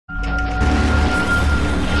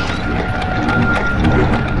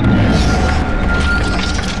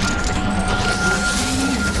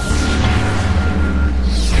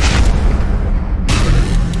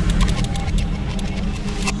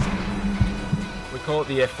call it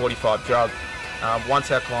the F45 drug.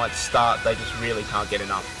 Once our clients start, they just really can't get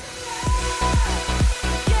enough.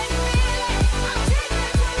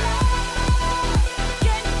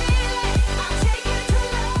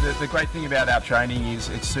 The great thing about our training is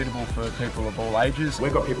it's suitable for people of all ages.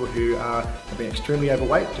 We've got people who have been extremely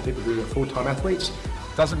overweight to people who are full-time athletes.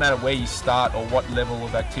 Doesn't matter where you start or what level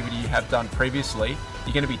of activity you have done previously,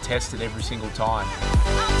 you're going to be tested every single time.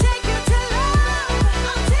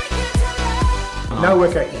 No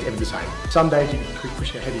workout is ever the same. Some days you can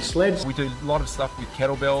push heavy sleds. We do a lot of stuff with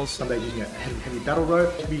kettlebells. Some days using a heavy battle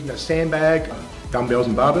rope, using a sandbag, dumbbells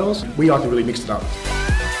and barbells. We like to really mix it up.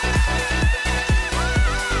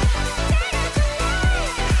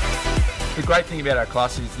 The great thing about our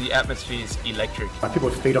class is the atmosphere is electric. People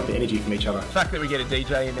feed off the energy from each other. The fact that we get a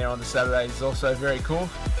DJ in there on the Saturdays is also very cool.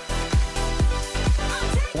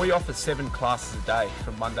 We offer 7 classes a day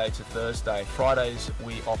from Monday to Thursday. Fridays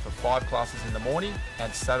we offer 5 classes in the morning,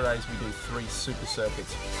 and Saturdays we do 3 super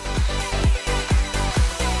circuits.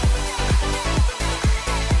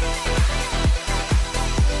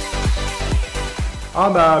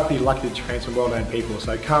 I'm pretty lucky to train some well-known people.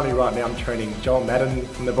 So currently right now I'm training Joel Madden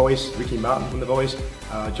from The Voice, Ricky Martin from The Voice,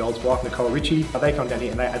 Joel's wife Nicole Richie. They come down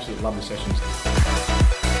here and they absolutely love the sessions.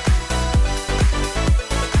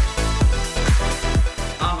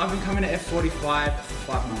 I've been coming to F45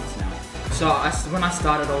 for 5 months now. So when I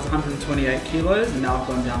started I was 128 kilos and now I've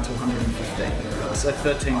gone down to 115. So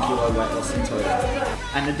 13 kilo weight loss in total.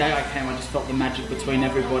 And the day I came I just felt the magic between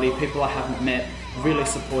everybody. People I haven't met, really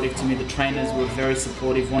supportive to me. The trainers were very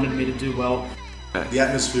supportive, wanted me to do well. The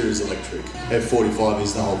atmosphere is electric. F45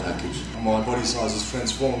 is the whole package. My body size has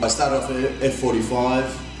transformed. I started off at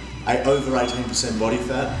F45, over 18% body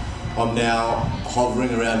fat. I'm now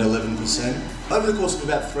hovering around 11%. Over the course of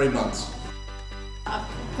about 3 months. I've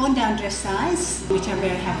gone down dress size, which I'm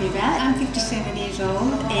very happy about. I'm 57 years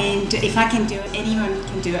old, and if I can do it, anyone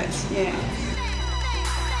can do it, yeah.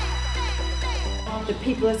 The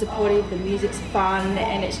people are supportive, the music's fun,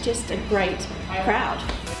 and it's just a great crowd.